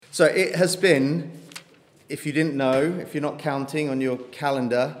So it has been, if you didn't know, if you're not counting on your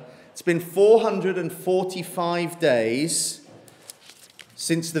calendar, it's been 445 days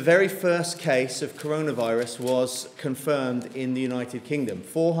since the very first case of coronavirus was confirmed in the United Kingdom.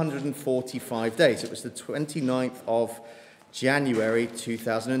 445 days. It was the 29th of January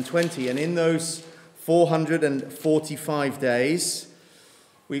 2020. And in those 445 days,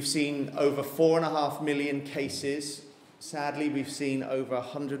 we've seen over 4.5 million cases. Sadly, we've seen over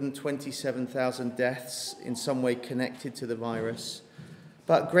 127,000 deaths in some way connected to the virus.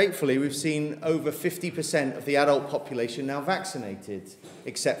 But gratefully, we've seen over 50% of the adult population now vaccinated,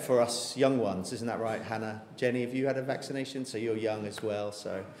 except for us young ones. Isn't that right, Hannah? Jenny, have you had a vaccination? So you're young as well.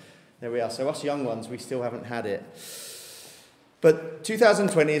 So there we are. So us young ones, we still haven't had it. But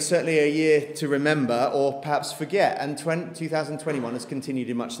 2020 is certainly a year to remember or perhaps forget. And 2021 has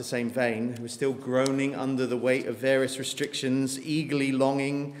continued in much the same vein. We're still groaning under the weight of various restrictions, eagerly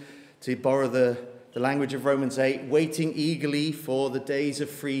longing, to borrow the language of Romans 8, waiting eagerly for the days of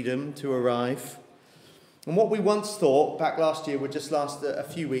freedom to arrive. And what we once thought back last year would just last a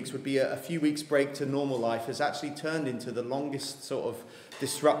few weeks, would be a few weeks break to normal life, has actually turned into the longest sort of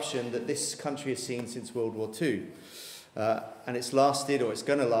disruption that this country has seen since World War II. And it's lasted, or it's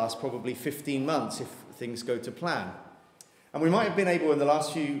going to last, probably 15 months if things go to plan. And we might have been able in the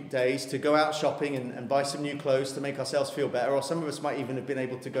last few days to go out shopping and buy some new clothes to make ourselves feel better, or some of us might even have been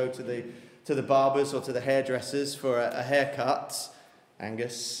able to go to the barbers or to the hairdressers for a haircut.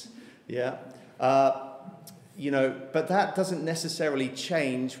 Angus, yeah. But that doesn't necessarily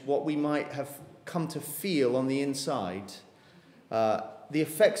change what we might have come to feel on the inside. The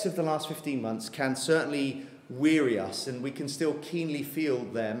effects of the last 15 months can certainly weary us, and we can still keenly feel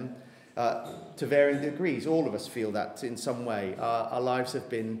them to varying degrees. All of us feel that in some way. Our lives have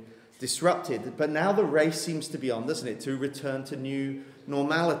been disrupted, but now the race seems to be on, doesn't it, to return to new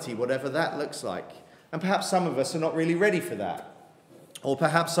normality, whatever that looks like. And perhaps some of us are not really ready for that. Or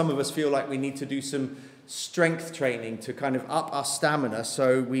perhaps some of us feel like we need to do some strength training to kind of up our stamina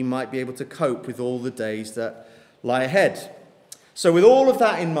so we might be able to cope with all the days that lie ahead. So with all of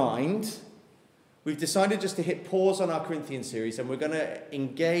that in mind, we've decided just to hit pause on our Corinthian series, and we're going to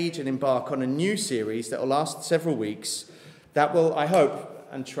engage and embark on a new series that will last several weeks that will, I hope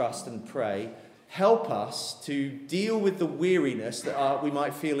and trust and pray, help us to deal with the weariness that we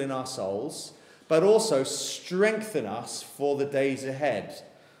might feel in our souls, but also strengthen us for the days ahead.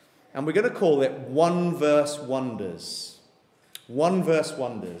 And we're going to call it One Verse Wonders. One Verse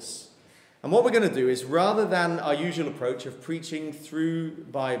Wonders. And what we're going to do is, rather than our usual approach of preaching through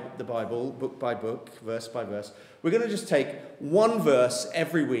the Bible, book by book, verse by verse, we're going to just take one verse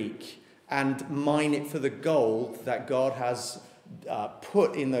every week and mine it for the gold that God has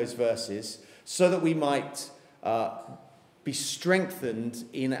put in those verses, so that we might be strengthened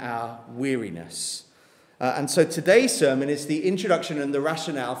in our weariness. And so today's sermon is the introduction and the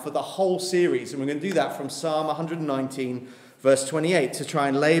rationale for the whole series. And we're going to do that from Psalm 119, verse 28, to try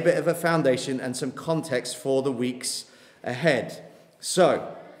and lay a bit of a foundation and some context for the weeks ahead.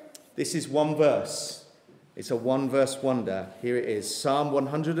 So, this is one verse. It's a one-verse wonder. Here it is, Psalm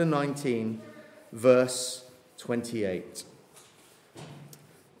 119, verse 28.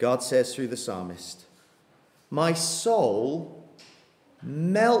 God says through the psalmist, "My soul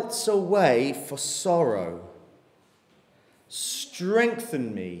melts away for sorrow.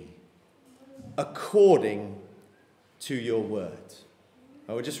 Strengthen me according to your word."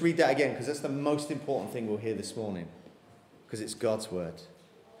 I will just read that again, because that's the most important thing we'll hear this morning, because it's God's word.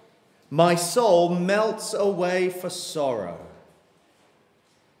 My soul melts away for sorrow.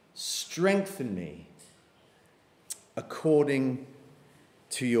 Strengthen me according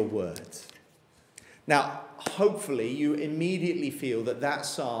to your word. Now, hopefully you immediately feel that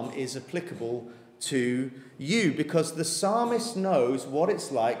psalm is applicable to you, because the psalmist knows what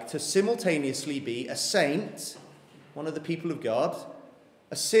it's like to simultaneously be a saint, one of the people of God,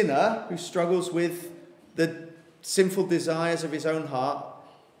 a sinner who struggles with the sinful desires of his own heart,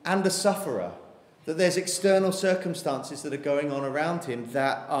 and a sufferer, that there's external circumstances that are going on around him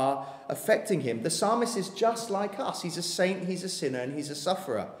that are affecting him. The psalmist is just like us. He's a saint, he's a sinner, and he's a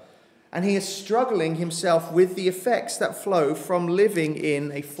sufferer. And he is struggling himself with the effects that flow from living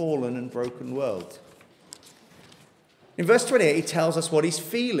in a fallen and broken world. In verse 28, he tells us what he's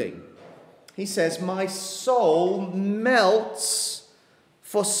feeling. He says, "My soul melts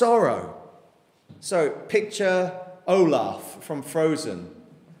for sorrow." So picture Olaf from Frozen,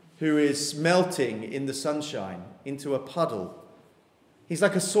 who is melting in the sunshine into a puddle. He's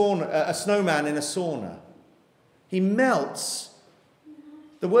like a snowman in a sauna. He melts.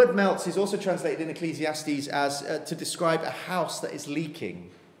 The word melts is also translated in Ecclesiastes as to describe a house that is leaking.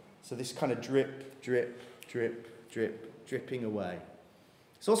 So this kind of drip, drip, drip, drip, dripping away.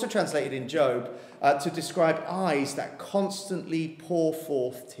 It's also translated in Job to describe eyes that constantly pour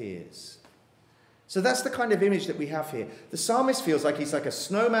forth tears. So that's the kind of image that we have here. The psalmist feels like he's like a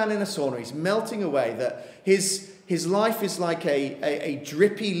snowman in a sauna. He's melting away, that his life is like a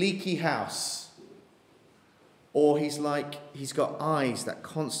drippy, leaky house. Or he's got eyes that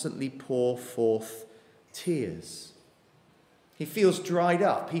constantly pour forth tears. He feels dried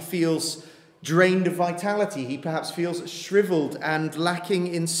up. He feels drained of vitality. He perhaps feels shriveled and lacking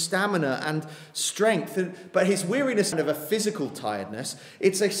in stamina and strength. But his weariness is kind of a physical tiredness.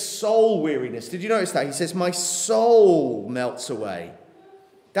 It's a soul weariness. Did you notice that? He says, my soul melts away.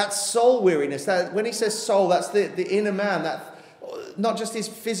 That's soul weariness. That, when he says soul, that's the inner man. That, not just his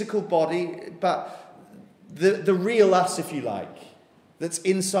physical body, but the real us, if you like, that's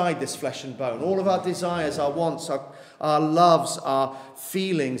inside this flesh and bone. All of our desires, our wants, our loves, our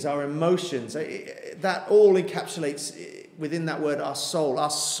feelings, our emotions, that all encapsulates within that word our soul.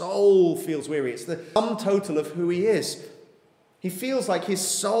 Our soul feels weary. It's the sum total of who he is. He feels like his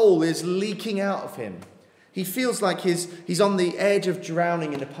soul is leaking out of him. He feels like he's on the edge of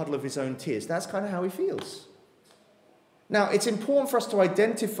drowning in a puddle of his own tears. That's kind of how he feels. Now, it's important for us to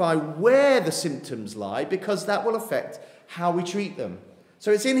identify where the symptoms lie, because that will affect how we treat them.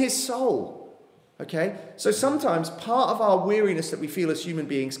 So it's in his soul. Okay? So sometimes part of our weariness that we feel as human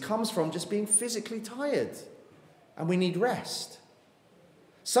beings comes from just being physically tired, and we need rest.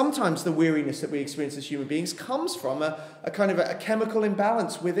 Sometimes the weariness that we experience as human beings comes from a kind of a chemical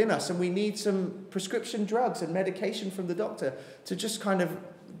imbalance within us, and we need some prescription drugs and medication from the doctor to just kind of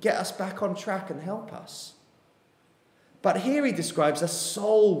get us back on track and help us. But here he describes a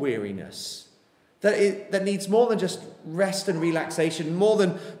soul weariness that needs more than just rest and relaxation, more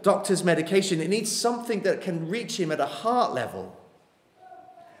than doctor's medication. It needs something that can reach him at a heart level.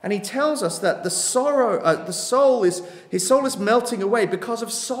 And he tells us that his soul is melting away because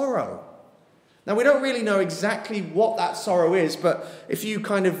of sorrow. Now, we don't really know exactly what that sorrow is, but if you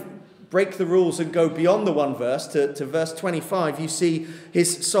kind of break the rules and go beyond the one verse to verse 25, you see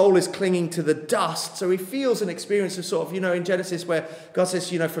his soul is clinging to the dust. So he feels an experience of sort of, in Genesis where God says,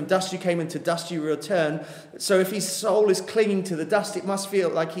 from dust you came and to dust you return. So if his soul is clinging to the dust, it must feel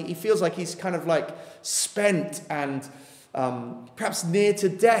like he feels like he's kind of like spent and perhaps near to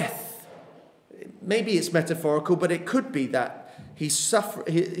death. Maybe it's metaphorical, but it could be that he's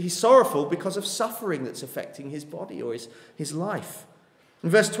sorrowful because of suffering that's affecting his body or his life. In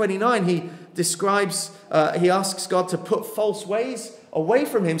verse 29, he asks God to put false ways away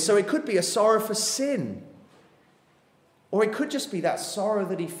from him. So it could be a sorrow for sin. Or it could just be that sorrow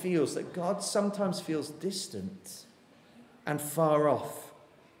that he feels, that God sometimes feels distant and far off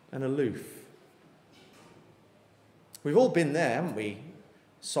and aloof. We've all been there, haven't we?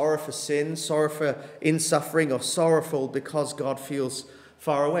 Sorrow for sin, sorrow for in-suffering, or sorrowful because God feels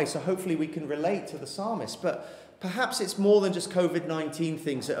far away. So hopefully we can relate to the psalmist. But perhaps it's more than just COVID-19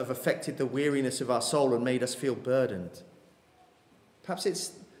 things that have affected the weariness of our soul and made us feel burdened. Perhaps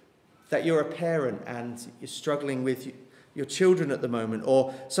it's that you're a parent and you're struggling with your children at the moment,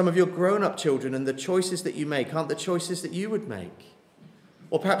 or some of your grown-up children, and the choices that you make aren't the choices that you would make.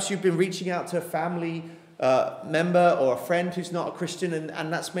 Or perhaps you've been reaching out to a family member or a friend who's not a Christian,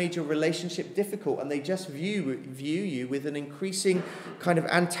 and that's made your relationship difficult, and they just view you with an increasing kind of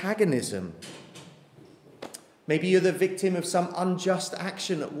antagonism. Maybe you're the victim of some unjust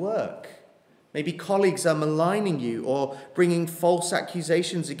action at work. Maybe colleagues are maligning you or bringing false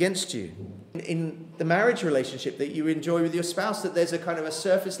accusations against you. In the marriage relationship that you enjoy with your spouse, that there's a kind of a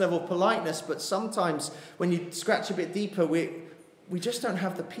surface level politeness, but sometimes when you scratch a bit deeper, we just don't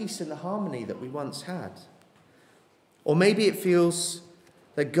have the peace and the harmony that we once had. Or maybe it feels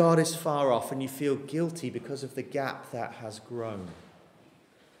that God is far off and you feel guilty because of the gap that has grown.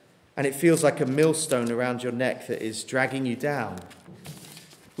 And it feels like a millstone around your neck that is dragging you down.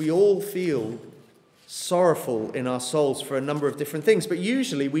 We all feel sorrowful in our souls for a number of different things, but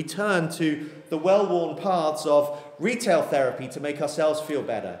usually we turn to the well-worn paths of retail therapy to make ourselves feel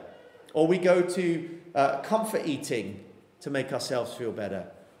better. Or we go to comfort eating to make ourselves feel better.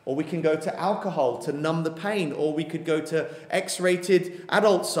 Or we can go to alcohol to numb the pain. Or we could go to X-rated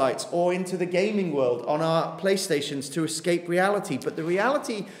adult sites or into the gaming world on our PlayStations to escape reality. But the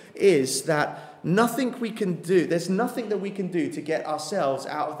reality is that there's nothing that we can do to get ourselves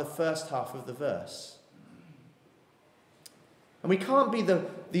out of the first half of the verse. And we can't be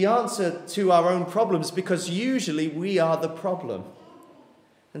the answer to our own problems, because usually we are the problem.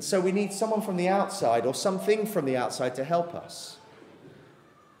 And so we need someone from the outside or something from the outside to help us.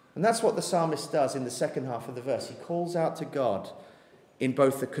 And that's what the psalmist does in the second half of the verse. He calls out to God in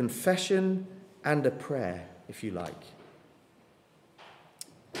both a confession and a prayer, if you like.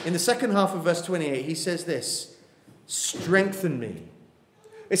 In the second half of verse 28, he says this, strengthen me.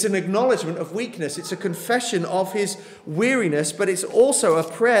 It's an acknowledgement of weakness. It's a confession of his weariness, but it's also a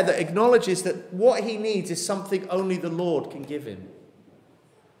prayer that acknowledges that what he needs is something only the Lord can give him.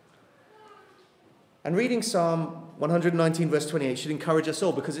 And reading Psalm 119 verse 28 should encourage us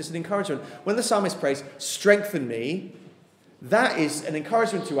all, because it's an encouragement. When the psalmist prays, strengthen me, that is an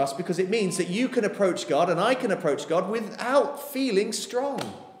encouragement to us, because it means that you can approach God and I can approach God without feeling strong.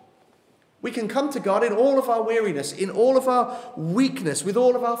 We can come to God in all of our weariness, in all of our weakness, with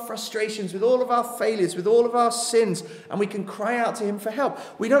all of our frustrations, with all of our failures, with all of our sins, and we can cry out to him for help.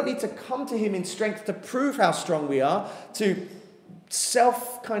 We don't need to come to him in strength to prove how strong we are, to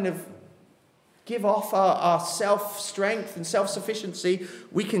give off our self-strength and self-sufficiency.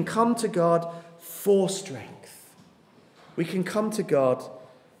 We can come to God for strength. We can come to God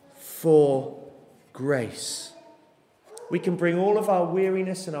for grace. We can bring all of our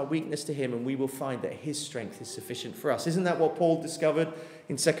weariness and our weakness to him, and we will find that his strength is sufficient for us. Isn't that what Paul discovered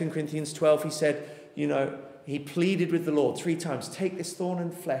in 2 Corinthians 12? He said, he pleaded with the Lord 3 times, take this thorn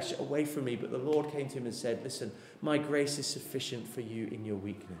and flesh away from me. But the Lord came to him and said, listen, my grace is sufficient for you in your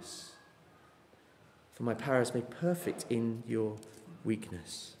weakness. For my power is made perfect in your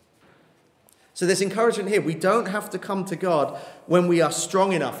weakness. So there's encouragement here. We don't have to come to God when we are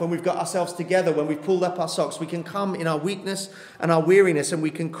strong enough, when we've got ourselves together, when we've pulled up our socks. We can come in our weakness and our weariness, and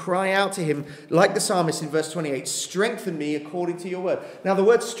we can cry out to him like the psalmist in verse 28, strengthen me according to your word. Now the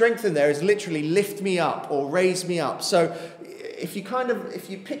word strengthen there is literally lift me up or raise me up. So if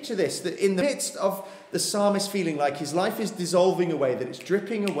you picture this, that in the midst of the psalmist feeling like his life is dissolving away, that it's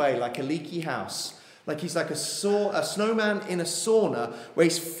dripping away like a leaky house, like he's like a snowman in a sauna, where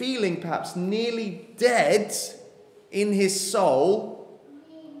he's feeling perhaps nearly dead in his soul,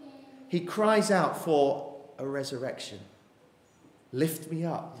 he cries out for a resurrection. Lift me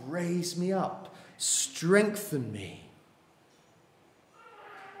up, raise me up, strengthen me.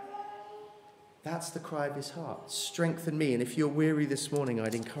 That's the cry of his heart, strengthen me. And if you're weary this morning,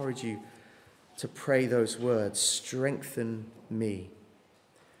 I'd encourage you to pray those words, strengthen me.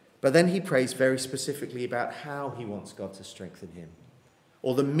 But then he prays very specifically about how he wants God to strengthen him,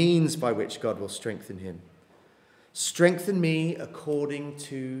 or the means by which God will strengthen him. Strengthen me according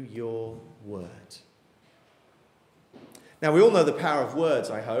to your word. Now, we all know the power of words,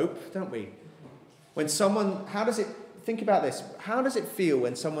 I hope, don't we? Think about this. How does it feel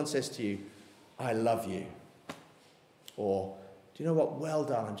when someone says to you, I love you? Or, do you know what? Well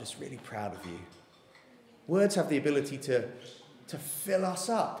done, I'm just really proud of you. Words have the ability to fill us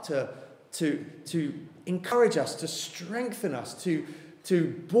up, to encourage us, to strengthen us,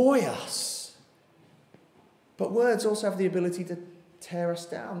 to buoy us. But words also have the ability to tear us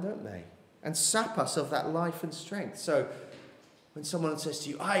down, don't they? And sap us of that life and strength. So when someone says to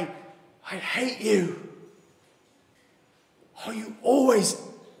you, I hate you. Oh, you always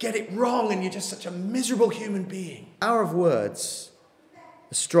get it wrong and you're just such a miserable human being. The power of words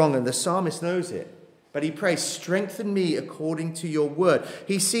is strong, and the psalmist knows it. But he prays, strengthen me according to your word.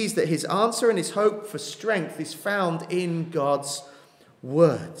 He sees that his answer and his hope for strength is found in God's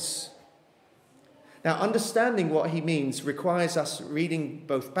words. Now, understanding what he means requires us reading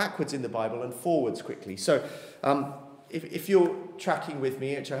both backwards in the Bible and forwards quickly. So if you're tracking with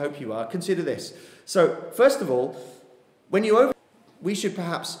me, which I hope you are, consider this. So first of all, we should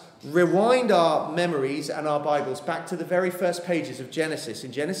perhaps rewind our memories and our Bibles back to the very first pages of Genesis.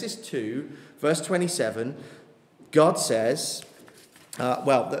 In Genesis 2, verse 27, God says,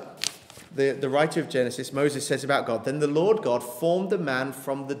 the writer of Genesis, Moses, says about God, then the Lord God formed the man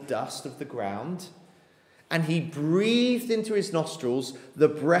from the dust of the ground, and he breathed into his nostrils the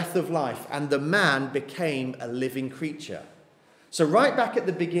breath of life, and the man became a living creature. So right back at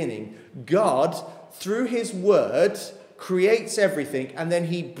the beginning, God, through his word, creates everything, and then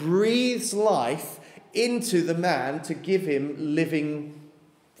he breathes life into the man to give him living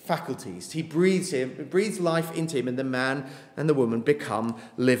faculties. He breathes life into him, and the man and the woman become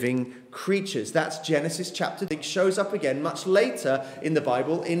living creatures. That's Genesis chapter 6. It shows up again much later in the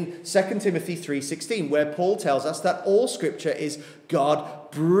Bible in 2 Timothy 3:16, where Paul tells us that all scripture is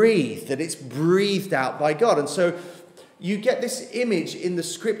God-breathed, that it's breathed out by God. And so you get this image in the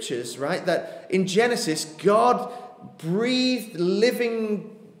scriptures, right, that in Genesis, God breathed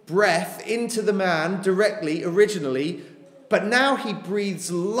living breath into the man directly, originally, but now he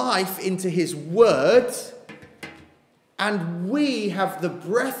breathes life into his word, and we have the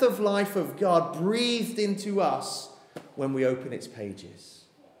breath of life of God breathed into us when we open its pages.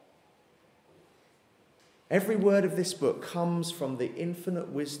 Every word of this book comes from the infinite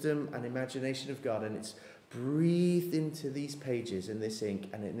wisdom and imagination of God, and it's breathed into these pages in this ink,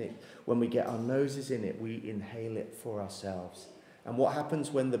 and in it, when we get our noses in it, we inhale it for ourselves. And what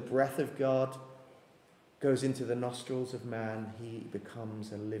happens when the breath of God goes into the nostrils of man? He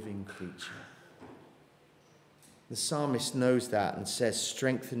becomes a living creature. The psalmist knows that and says,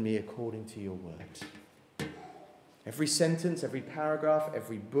 "Strengthen me according to your word." Every sentence, every paragraph,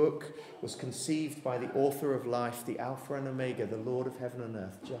 every book was conceived by the author of life, the Alpha and Omega, the Lord of heaven and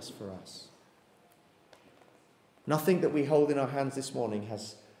earth, just for us. Nothing that we hold in our hands this morning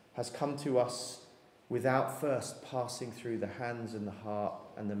has come to us without first passing through the hands and the heart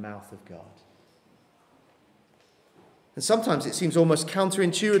and the mouth of God. And sometimes it seems almost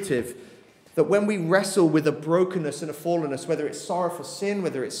counterintuitive that when we wrestle with a brokenness and a fallenness, whether it's sorrow for sin,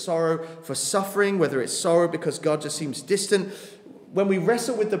 whether it's sorrow for suffering, whether it's sorrow because God just seems distant, when we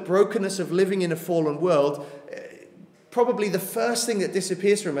wrestle with the brokenness of living in a fallen world, probably the first thing that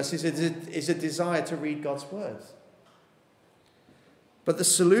disappears from us is a desire to read God's words. But the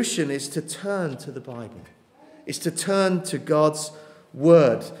solution is to turn to the Bible, is to turn to God's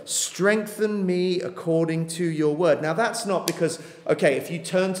word. Strengthen me according to your word. Now that's not because, okay, if you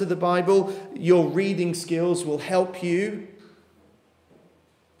turn to the Bible, your reading skills will help you.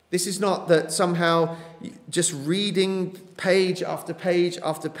 This is not that somehow just reading page after page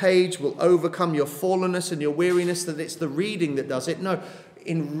after page will overcome your fallenness and your weariness, that it's the reading that does it. No,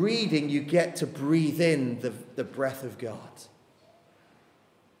 in reading you get to breathe in the breath of God.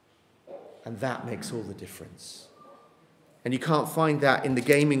 And that makes all the difference. And you can't find that in the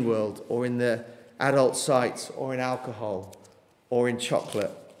gaming world or in the adult sites or in alcohol or in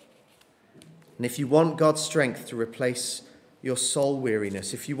chocolate. And if you want God's strength to replace your soul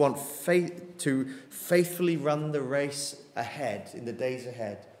weariness, if you want faith to faithfully run the race ahead in the days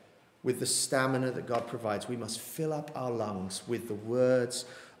ahead with the stamina that God provides, we must fill up our lungs with the words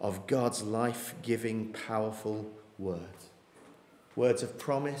of God's life-giving, powerful word. Words of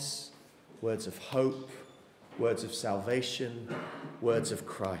promise, words of hope, words of salvation, words of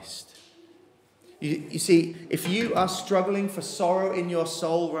Christ. You see, if you are struggling for sorrow in your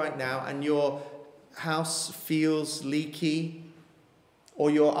soul right now and your house feels leaky,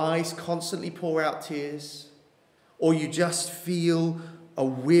 or your eyes constantly pour out tears, or you just feel a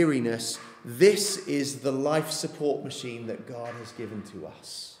weariness, this is the life support machine that God has given to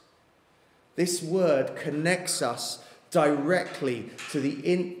us. This word connects us directly to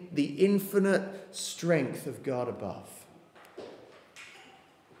the infinite strength of God above.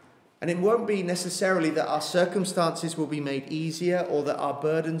 And it won't be necessarily that our circumstances will be made easier or that our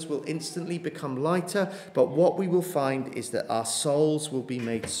burdens will instantly become lighter, but what we will find is that our souls will be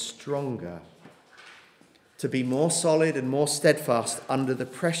made stronger to be more solid and more steadfast under the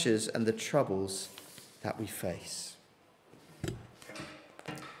pressures and the troubles that we face.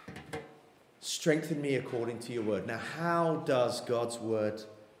 Strengthen me according to your word. Now, how does God's word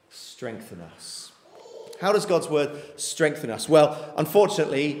strengthen us? How does God's word strengthen us? Well,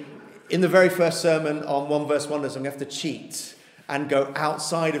 unfortunately, in the very first sermon on One Verse Wonders, I'm going to have to cheat and go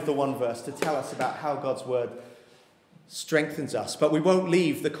outside of the one verse to tell us about how God's word strengthens us. But we won't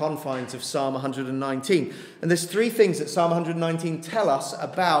leave the confines of Psalm 119. And there's three things that Psalm 119 tell us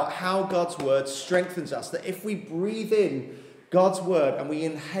about how God's word strengthens us. That if we breathe in God's word and we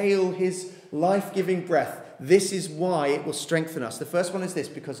inhale his life-giving breath, this is why it will strengthen us. The first one is this: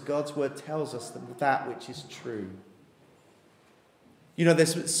 because God's word tells us that which is true. You know,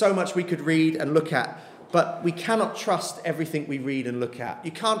 there's so much we could read and look at, but we cannot trust everything we read and look at.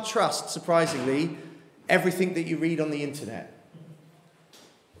 You can't trust, surprisingly, everything that you read on the internet.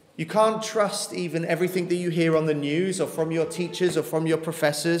 You can't trust even everything that you hear on the news or from your teachers or from your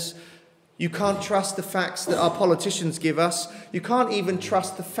professors. You can't trust the facts that our politicians give us. You can't even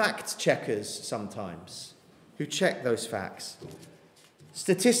trust the fact checkers sometimes who check those facts.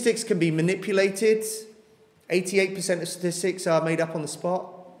 Statistics can be manipulated. 88% of statistics are made up on the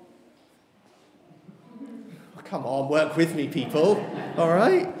spot. Oh, come on, work with me, people. All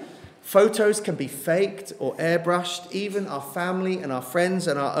right? Photos can be faked or airbrushed. Even our family and our friends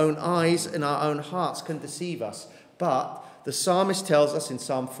and our own eyes and our own hearts can deceive us. But the psalmist tells us in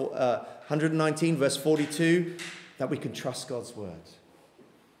Psalm 119, verse 42, that we can trust God's word,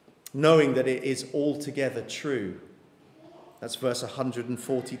 knowing that it is altogether true. That's verse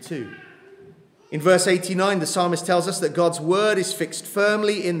 142. In verse 89, the psalmist tells us that God's word is fixed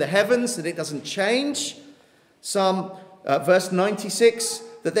firmly in the heavens, that it doesn't change. Verse 96,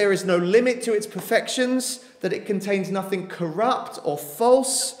 that there is no limit to its perfections, that it contains nothing corrupt or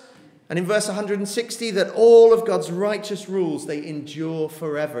false. And in verse 160, that all of God's righteous rules, they endure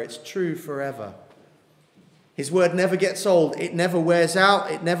forever. It's true forever. His word never gets old. It never wears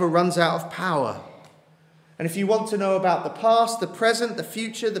out. It never runs out of power. And if you want to know about the past, the present, the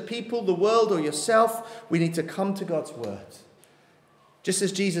future, the people, the world, or yourself, we need to come to God's word. Just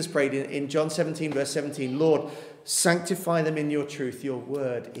as Jesus prayed in John 17, verse 17, Lord, sanctify them in your truth. Your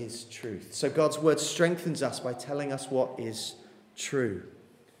word is truth. So God's word strengthens us by telling us what is true.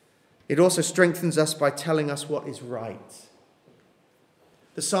 It also strengthens us by telling us what is right.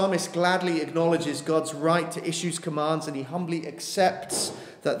 The psalmist gladly acknowledges God's right to issue commands, and he humbly accepts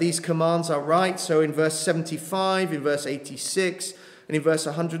that these commands are right. So in verse 75, in verse 86, and in verse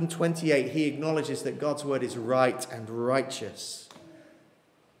 128, he acknowledges that God's word is right and righteous.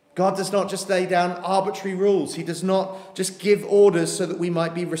 God does not just lay down arbitrary rules. He does not just give orders so that we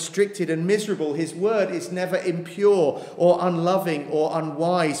might be restricted and miserable. His word is never impure or unloving or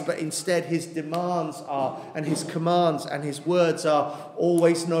unwise, but instead his demands are, and his commands and his words are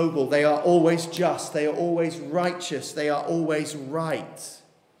always noble. They are always just. They are always righteous. They are always right.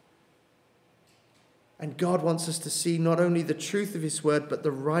 And God wants us to see not only the truth of his word, but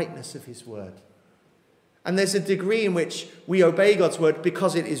the rightness of his word. And there's a degree in which we obey God's word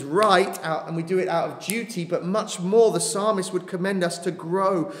because it is right, and we do it out of duty, but much more the psalmist would commend us to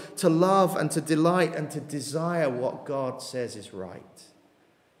grow, to love and to delight and to desire what God says is right.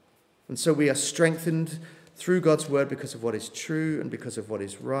 And so we are strengthened through God's word because of what is true and because of what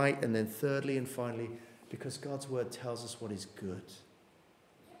is right. And then thirdly and finally, because God's word tells us what is good.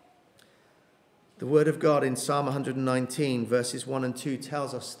 The word of God in Psalm 119, verses 1 and 2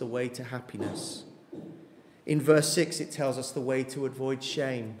 tells us the way to happiness. In verse 6, it tells us the way to avoid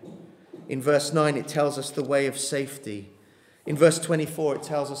shame. In verse 9, it tells us the way of safety. In verse 24, it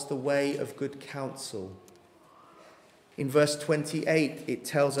tells us the way of good counsel. In verse 28, it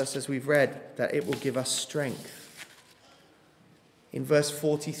tells us, as we've read, that it will give us strength. In verse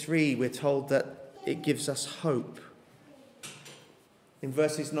 43, we're told that it gives us hope. In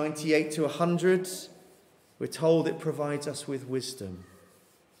verses 98 to 100, we're told it provides us with wisdom.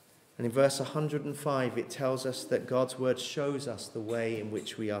 And in verse 105, it tells us that God's word shows us the way in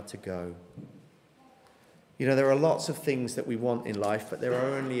which we are to go. You know, there are lots of things that we want in life, but there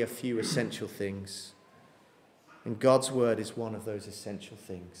are only a few essential things. And God's word is one of those essential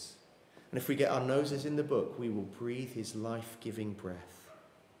things. And if we get our noses in the book, we will breathe his life-giving breath.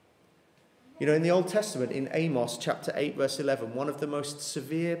 You know, in the Old Testament, in Amos chapter 8, verse 11, one of the most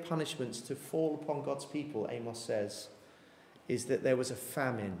severe punishments to fall upon God's people, Amos says, is that there was a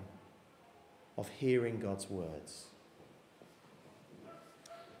famine of hearing God's words.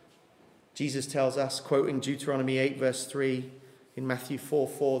 Jesus tells us, quoting Deuteronomy 8, verse 3, in Matthew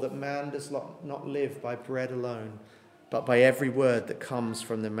 4:4, that man does not live by bread alone, but by every word that comes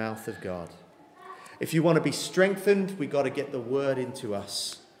from the mouth of God. If you want to be strengthened, we've got to get the word into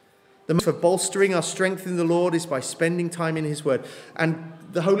us. The method for bolstering our strength in the Lord is by spending time in his word. And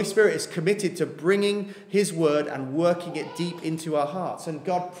the Holy Spirit is committed to bringing his word and working it deep into our hearts. And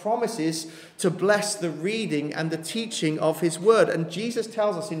God promises to bless the reading and the teaching of his word. And Jesus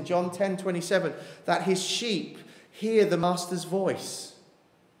tells us in John 10:27 that his sheep hear the master's voice.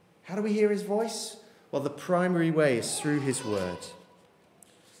 How do we hear his voice? Well, the primary way is through his word.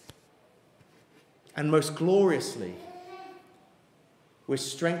 And most gloriously, we're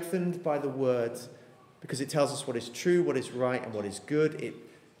strengthened by the word because it tells us what is true, what is right, and what is good.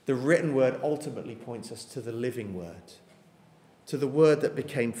 The written word ultimately points us to the living word, to the word that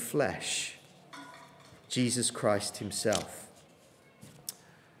became flesh, Jesus Christ himself.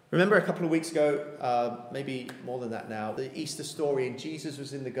 Remember a couple of weeks ago, maybe more than that now, the Easter story, and Jesus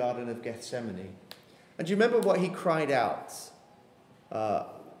was in the Garden of Gethsemane. And do you remember what he cried out?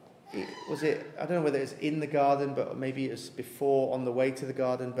 Was it, I don't know whether it was in the garden, but maybe it was before, on the way to the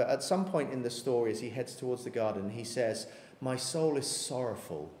garden. But at some point in the story, as he heads towards the garden, he says, "My soul is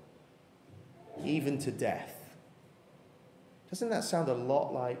sorrowful, even to death." Doesn't that sound a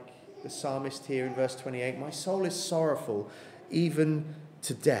lot like the psalmist here in verse 28? My soul is sorrowful, even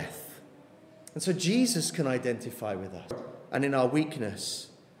to death. And so Jesus can identify with us and in our weakness,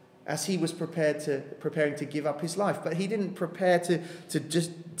 as he was preparing to give up his life. But he didn't prepare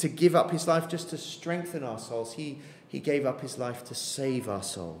to give up his life just to strengthen our souls. He gave up his life to save our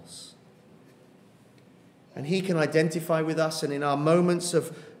souls. And he can identify with us, and in our moments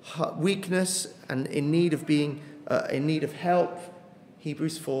of weakness and in need of help,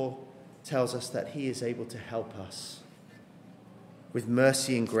 Hebrews 4 tells us that he is able to help us with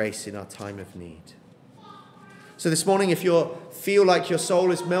mercy and grace in our time of need. So this morning, if you feel like your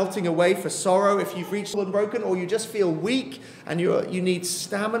soul is melting away for sorrow, if you've reached and broken, or you just feel weak and you need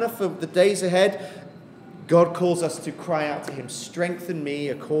stamina for the days ahead, God calls us to cry out to him, "Strengthen me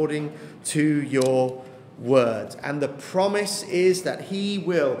according to your word. And the promise is that he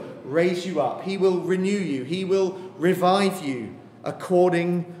will raise you up. He will renew you. He will revive you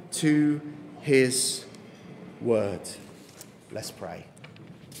according to his word. Let's pray.